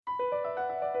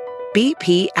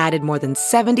BP added more than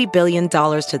 $70 billion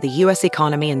to the U.S.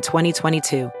 economy in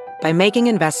 2022 by making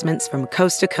investments from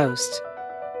coast to coast.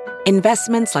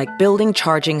 Investments like building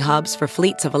charging hubs for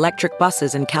fleets of electric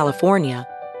buses in California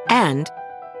and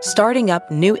starting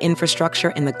up new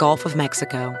infrastructure in the Gulf of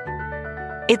Mexico.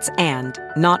 It's and,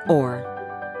 not or.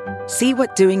 See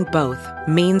what doing both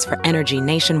means for energy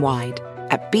nationwide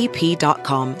at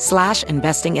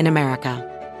bp.com/investing in America.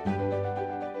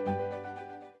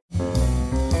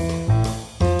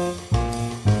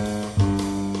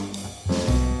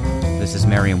 This is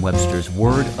Merriam-Webster's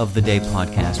Word of the Day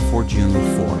podcast for June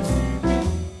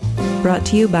 4th. Brought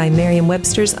to you by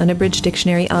Merriam-Webster's Unabridged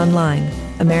Dictionary Online,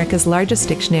 America's largest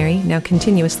dictionary, now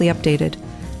continuously updated.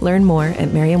 Learn more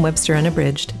at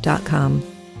merriam-websterunabridged.com.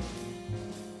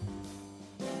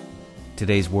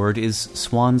 Today's word is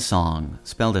swan song,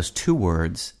 spelled as two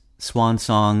words. Swan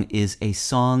song is a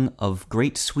song of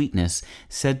great sweetness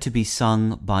said to be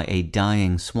sung by a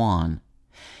dying swan.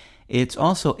 It's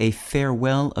also a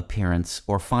farewell appearance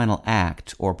or final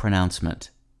act or pronouncement.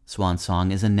 Swan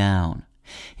song is a noun.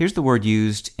 Here's the word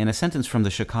used in a sentence from the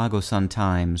Chicago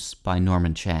Sun-Times by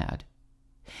Norman Chad.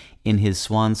 In his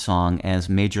swan song as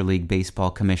Major League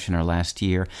Baseball commissioner last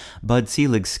year, Bud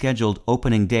Selig scheduled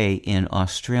opening day in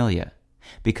Australia.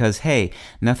 Because, hey,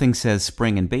 nothing says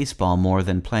spring in baseball more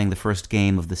than playing the first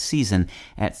game of the season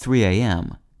at 3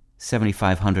 a.m.,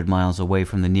 7,500 miles away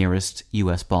from the nearest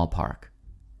U.S. ballpark.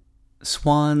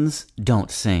 Swans don't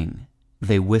sing.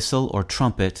 They whistle or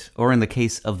trumpet, or in the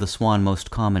case of the swan most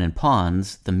common in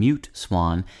ponds, the mute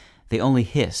swan, they only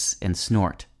hiss and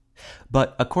snort.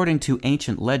 But according to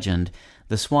ancient legend,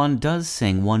 the swan does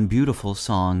sing one beautiful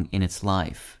song in its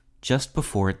life, just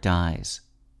before it dies.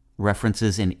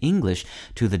 References in English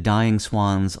to the dying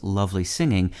swan's lovely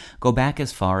singing go back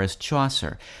as far as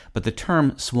Chaucer, but the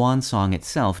term swan song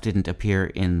itself didn't appear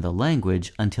in the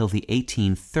language until the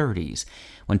 1830s,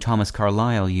 when Thomas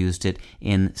Carlyle used it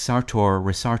in Sartor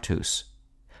Resartus.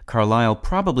 Carlyle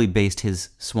probably based his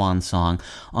swan song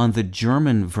on the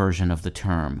German version of the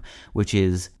term, which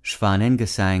is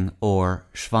Schwanengesang or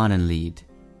Schwanenlied.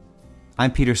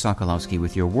 I'm Peter Sokolowski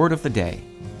with your Word of the Day.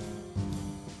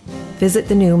 Visit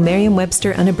the new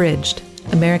Merriam-Webster Unabridged,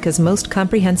 America's most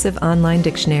comprehensive online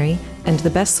dictionary and the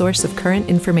best source of current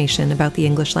information about the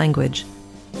English language.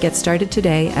 Get started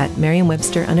today at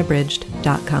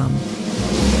merriam-websterunabridged.com.